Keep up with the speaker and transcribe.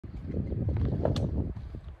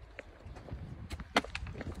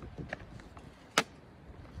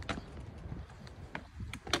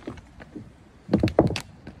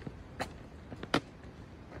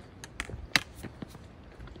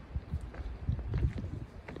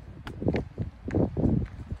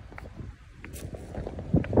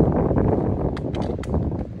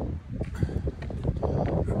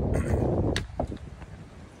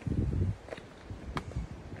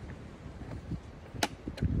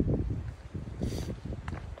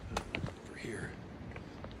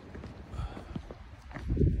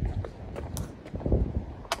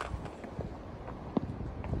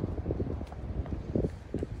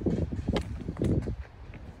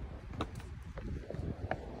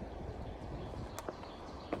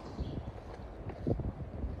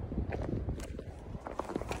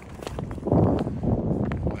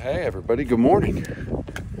Hey everybody, good morning.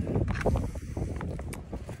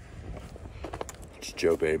 It's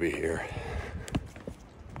Joe Baby here.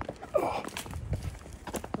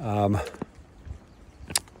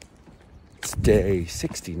 It's day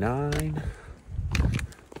 69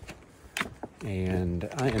 and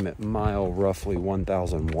I am at mile roughly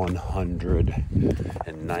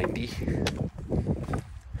 1,190,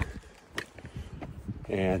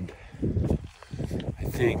 and I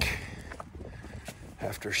think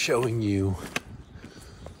after showing you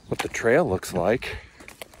what the trail looks like,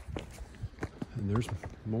 and there's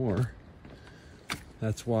more,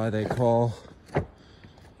 that's why they call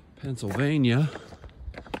Pennsylvania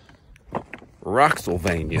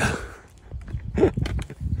Rocksylvania.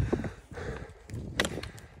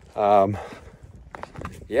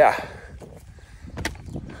 Yeah,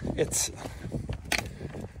 it's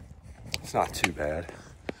not too bad.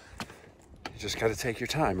 You just got to take your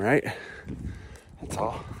time, right? That's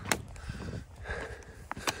all.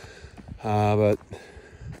 But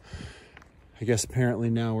I guess apparently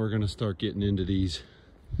now we're going to start getting into these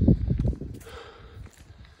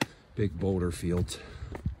big boulder fields.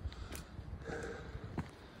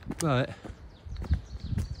 But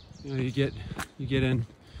you know, you get in,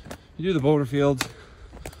 you do the boulder fields,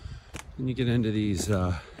 and you get into these.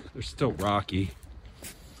 They're still rocky,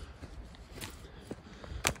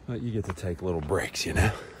 but you get to take little breaks, you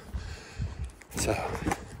know. So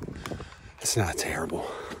it's not terrible.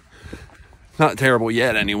 Not terrible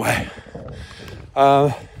yet, anyway.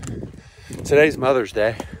 Today's Mother's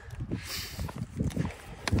Day.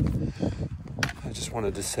 I just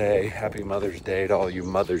wanted to say Happy Mother's Day to all you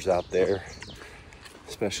mothers out there,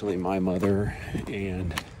 especially my mother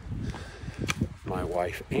and my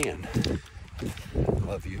wife, Ann.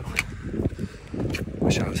 Love you.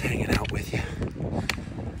 Wish I was hanging out with you.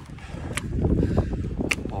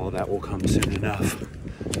 All of that will come soon enough.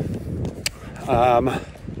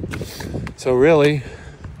 So really,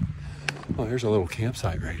 oh, here's a little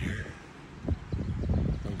campsite right here,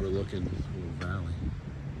 overlooking a little valley.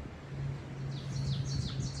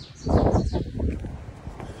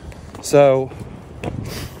 So,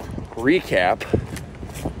 recap.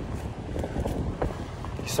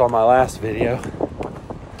 You saw my last video.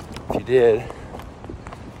 If you did,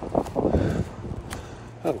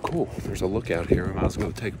 oh cool, there's a lookout here. I might as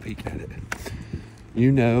well take a peek at it.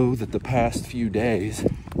 You know that the past few days,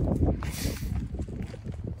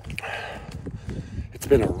 it's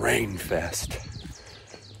been a rain fest,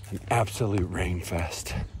 an absolute rain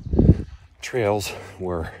fest. Trails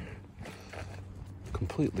were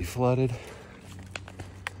completely flooded,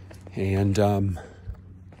 and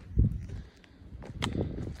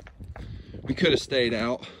we could have stayed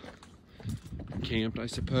out and camped, I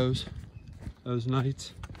suppose, those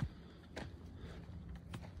nights.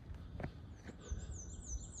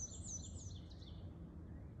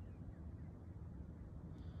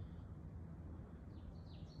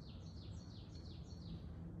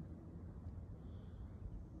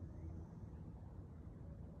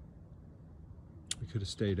 We could have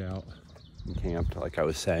stayed out and camped, like I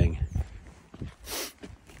was saying.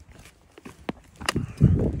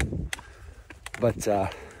 But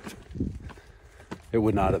it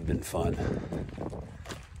would not have been fun.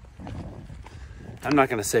 I'm not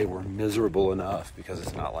going to say we're miserable enough, because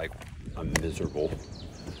it's not like I'm miserable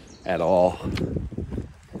at all.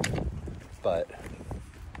 But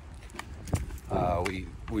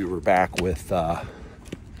we were back with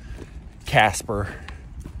Casper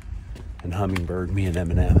and Hummingbird, me and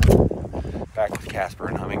Eminem. Back with Casper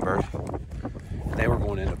and Hummingbird. They were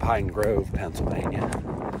going into Pine Grove, Pennsylvania,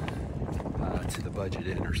 to the Budget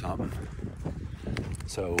Inn or something.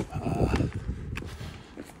 So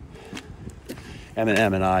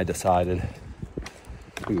Eminem and I decided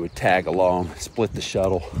we would tag along, split the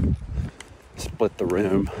shuttle, split the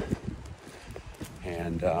room,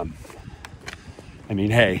 and I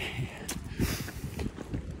mean, hey.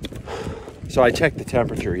 So I checked the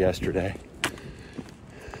temperature yesterday.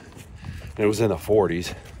 It was in the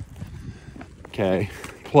 40s. Okay.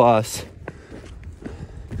 Plus,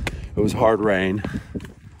 it was hard rain.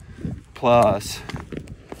 Plus,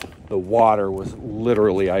 the water was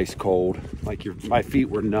literally ice cold. Like my feet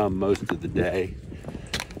were numb most of the day.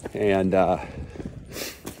 And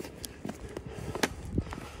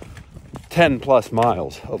 10 plus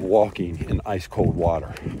miles of walking in ice cold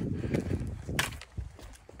water.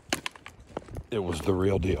 It was the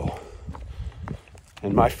real deal.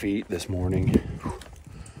 And my feet this morning,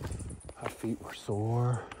 my feet were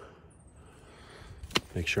sore.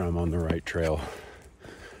 Make sure I'm on the right trail.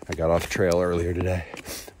 I got off trail earlier today.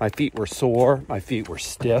 My feet were sore. My feet were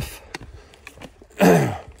stiff.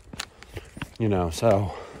 You know,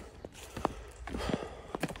 so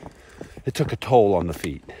it took a toll on the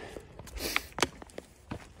feet.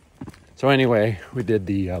 So anyway, we did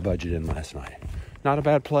the Budget Inn last night. Not a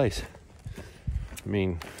bad place. I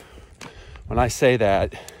mean, when I say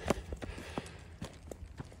that,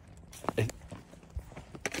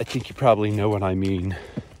 I think you probably know what I mean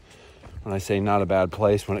when I say not a bad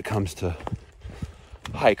place when it comes to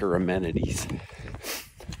hiker amenities.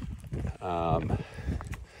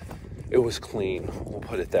 It was clean, we'll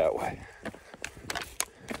put it that way.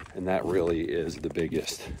 And that really is the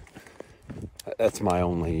biggest. That's my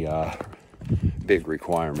only big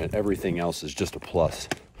requirement. Everything else is just a plus.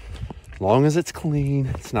 As long as it's clean,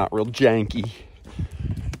 it's not real janky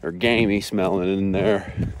or gamey smelling in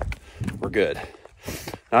there, we're good.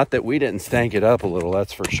 Not that we didn't stank it up a little,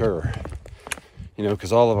 that's for sure. You know,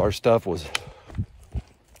 because all of our stuff was,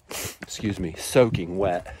 soaking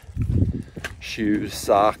wet. Shoes,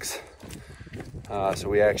 socks. So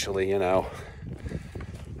we actually, you know,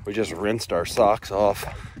 we just rinsed our socks off.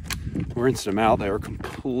 Rinsed them out. They were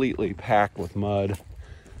completely packed with mud.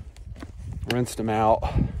 Rinsed them out.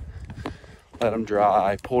 Let them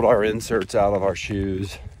dry. Pulled our inserts out of our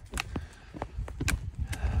shoes.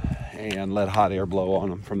 And let hot air blow on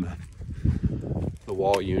them from the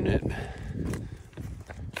wall unit.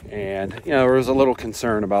 And, you know, there was a little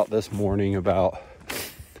concern about this morning about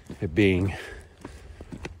it being,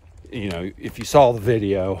 you know, if you saw the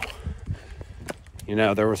video, you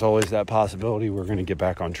know, there was always that possibility we're going to get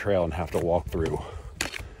back on trail and have to walk through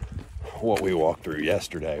what we walked through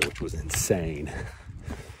yesterday, which was insane.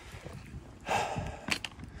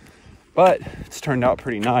 But it's turned out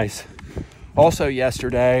pretty nice. Also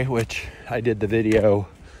yesterday, which I did the video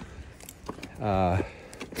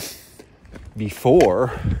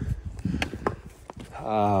before,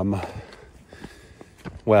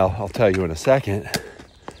 well, I'll tell you in a second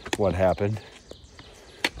what happened.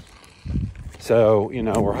 So, you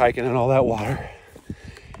know, we're hiking in all that water,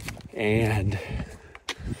 and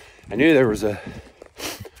I knew there was a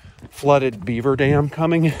flooded beaver dam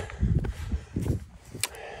coming.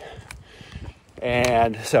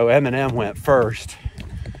 And so Eminem went first,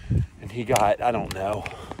 and he got, I don't know,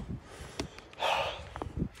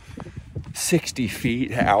 60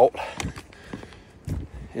 feet out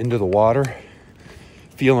into the water,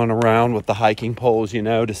 feeling around with the hiking poles, you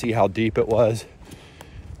know, to see how deep it was.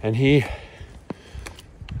 And he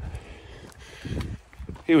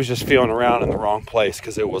was just feeling around in the wrong place,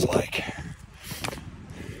 because it was like,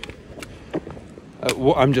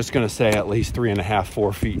 I'm just going to say at least 3.5,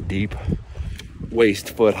 4 feet deep,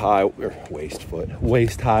 waist high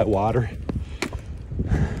water.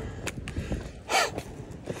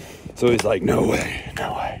 So he's like, no way,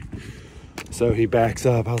 no way. So he backs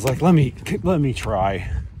up. I was like, let me try.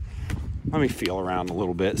 Let me feel around a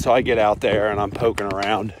little bit. So I get out there and I'm poking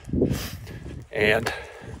around, and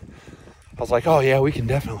I was like, oh yeah, we can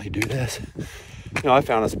definitely do this. You know, I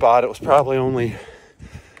found a spot. It was probably only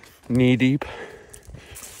knee deep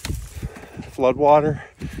flood water.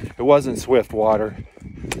 It wasn't swift water.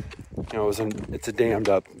 You know, it's a dammed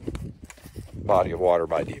up body of water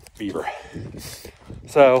by beaver.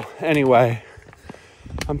 So anyway,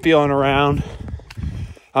 I'm feeling around.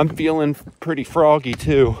 I'm feeling pretty froggy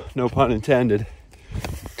too, no pun intended.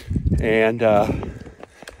 And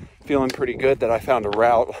feeling pretty good that I found a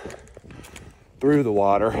route through the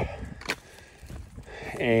water.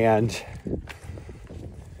 And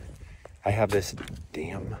I have this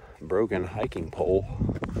damn broken hiking pole.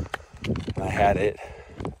 I had it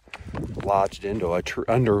lodged into a tree,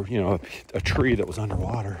 under, you know, a tree that was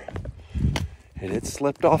underwater, and it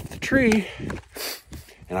slipped off the tree,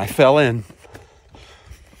 and I fell in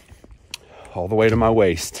all the way to my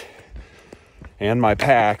waist, and my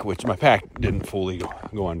pack, which my pack didn't fully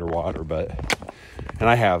go underwater, and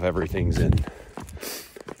I have everything's in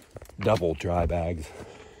double dry bags,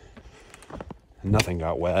 and nothing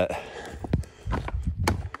got wet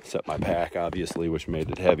except my pack, obviously, which made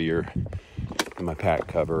it heavier, and my pack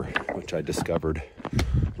cover, which I discovered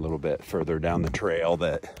a little bit further down the trail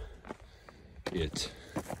that it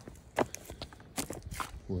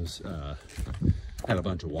was had a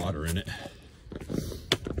bunch of water in it.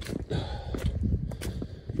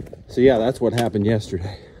 So yeah, that's what happened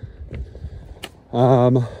yesterday.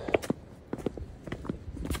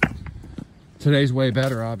 Today's way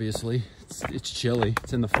better, obviously. It's chilly.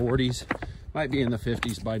 It's in the 40s. Might be in the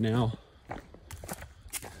 50s by now.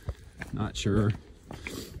 Not sure.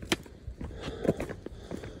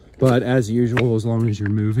 But as usual, as long as you're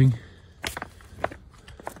moving,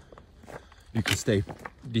 you can stay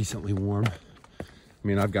decently warm. I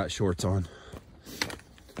mean, I've got shorts on,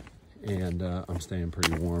 and I'm staying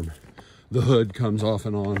pretty warm. The hood comes off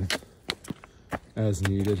and on as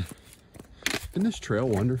needed. Isn't this trail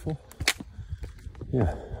wonderful?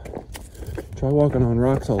 Yeah. Try walking on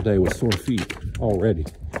rocks all day with sore feet already.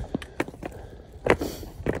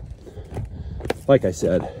 Like I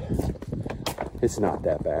said, it's not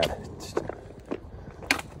that bad.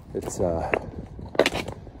 It's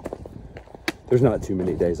there's not too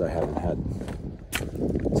many days I haven't had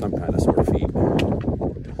some kind of sore feet.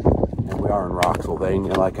 And we are in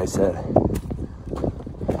Rocksylvania, like I said.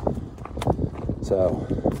 So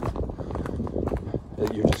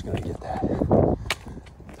you're just gonna get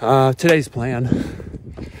that. Today's plan.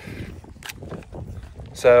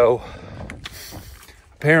 So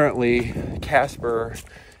apparently Casper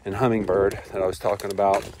and Hummingbird that I was talking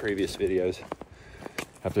about in previous videos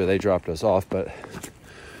after they dropped us off, but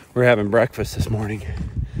we're having breakfast this morning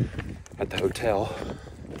at the hotel,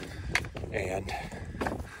 and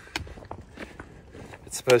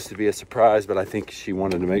it's supposed to be a surprise, but I think she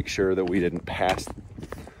wanted to make sure that we didn't pass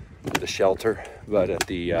the shelter, but at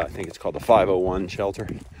the I think it's called the 501 shelter,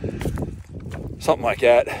 something like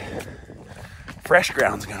that. Fresh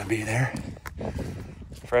Ground's gonna be there.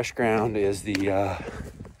 Fresh Ground is the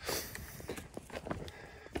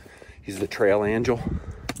he's the trail angel,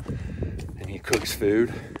 and he cooks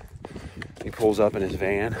food. He pulls up in his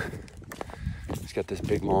van. He's got this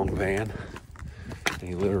big long van, and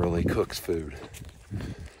he literally cooks food.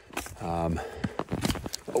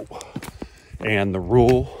 And the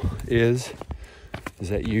rule is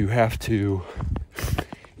that you have to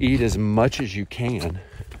eat as much as you can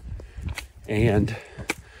and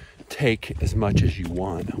take as much as you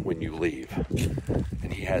want when you leave.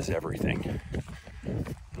 And he has everything.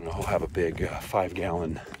 And he'll have a big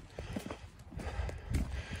 5-gallon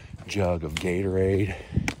jug of Gatorade.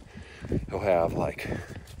 He'll have like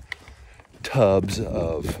tubs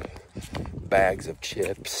of bags of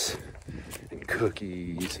chips and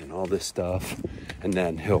cookies and all this stuff, and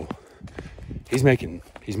then he's making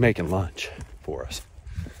lunch for us.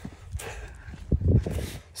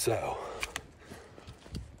 So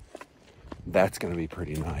that's gonna be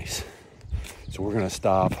pretty nice. So we're gonna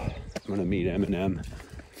stop. I'm gonna meet Eminem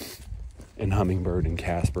and Hummingbird and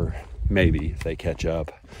Casper, maybe if they catch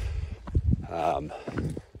up.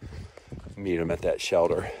 Meet them at that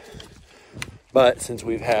shelter. But since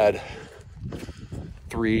we've had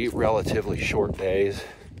 3 relatively short days,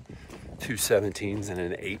 2 17s and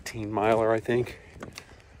an 18 miler, I think,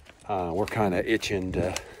 we're kind of itching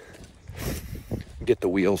to get the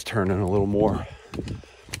wheels turning a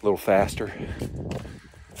little faster,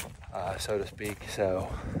 so to speak. So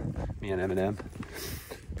me and Eminem,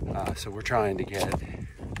 so we're trying to get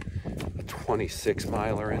a 26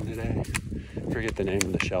 miler in today. Forget the name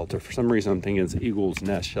of the shelter. For some reason I'm thinking it's Eagle's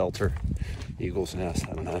Nest Shelter. Eagle's Nest,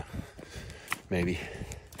 I don't know, maybe.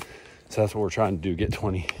 So that's what we're trying to do, get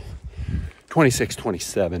 26,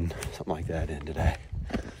 27, something like that in today.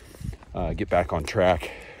 Get back on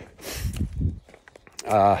track.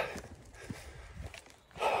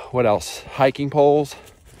 What else? Hiking poles.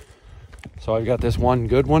 So I've got this one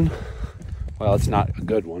good one. Well, it's not a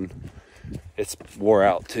good one. It's wore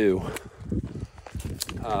out too.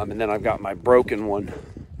 And then I've got my broken one,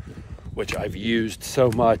 which I've used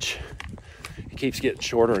so much. It keeps getting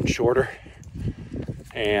shorter and shorter.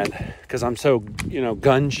 And because I'm so,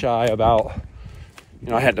 gun shy about,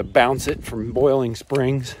 I had to bounce it from Boiling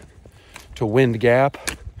Springs to Wind Gap,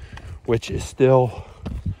 which is still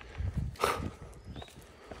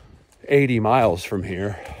 80 miles from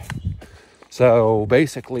here. So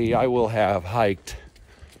basically I will have hiked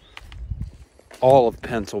all of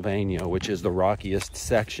Pennsylvania, which is the rockiest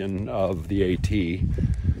section of the AT,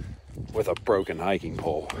 with a broken hiking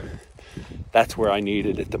pole. That's where I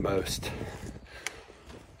needed it the most.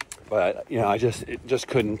 But, I just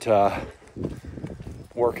couldn't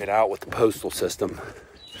work it out with the postal system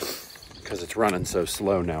because it's running so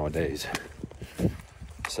slow nowadays.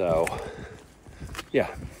 So,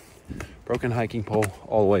 yeah, broken hiking pole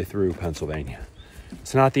all the way through Pennsylvania.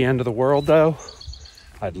 It's not the end of the world though.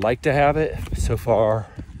 I'd like to have it. So far,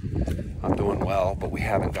 I'm doing well, but we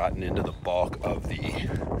haven't gotten into the bulk of the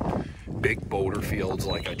big boulder fields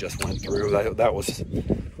like I just went through. That was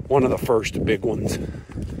one of the first big ones,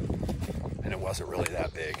 and it wasn't really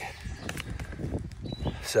that big.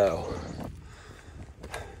 So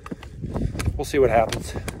we'll see what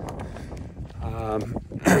happens.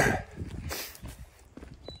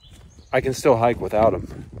 I can still hike without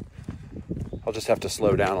them. I'll just have to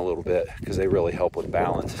slow down a little bit because they really help with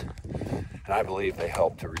balance. And I believe they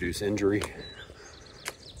help to reduce injury,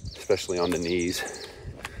 especially on the knees,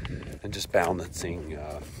 and just balancing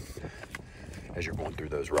as you're going through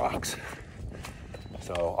those rocks.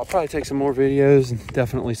 So I'll probably take some more videos and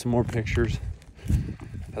definitely some more pictures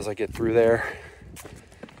as I get through there.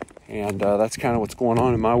 And that's kind of what's going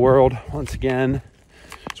on in my world. Once again,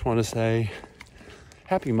 just want to say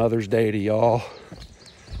happy Mother's Day to y'all.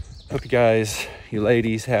 Hope you guys, you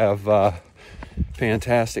ladies, have a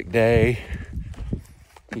fantastic day.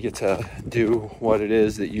 You get to do what it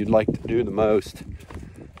is that you'd like to do the most,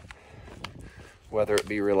 whether it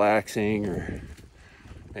be relaxing or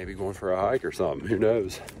maybe going for a hike or something, who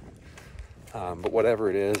knows. But whatever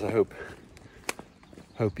it is, I hope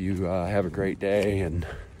you have a great day. And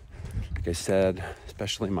like I said,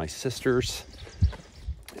 especially my sisters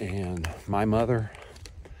and my mother,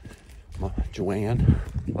 Joanne,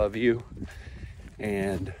 love you,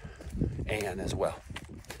 and Anne as well.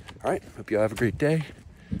 All right, hope you have a great day.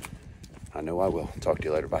 I know I will. Talk to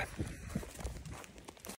you later. Bye.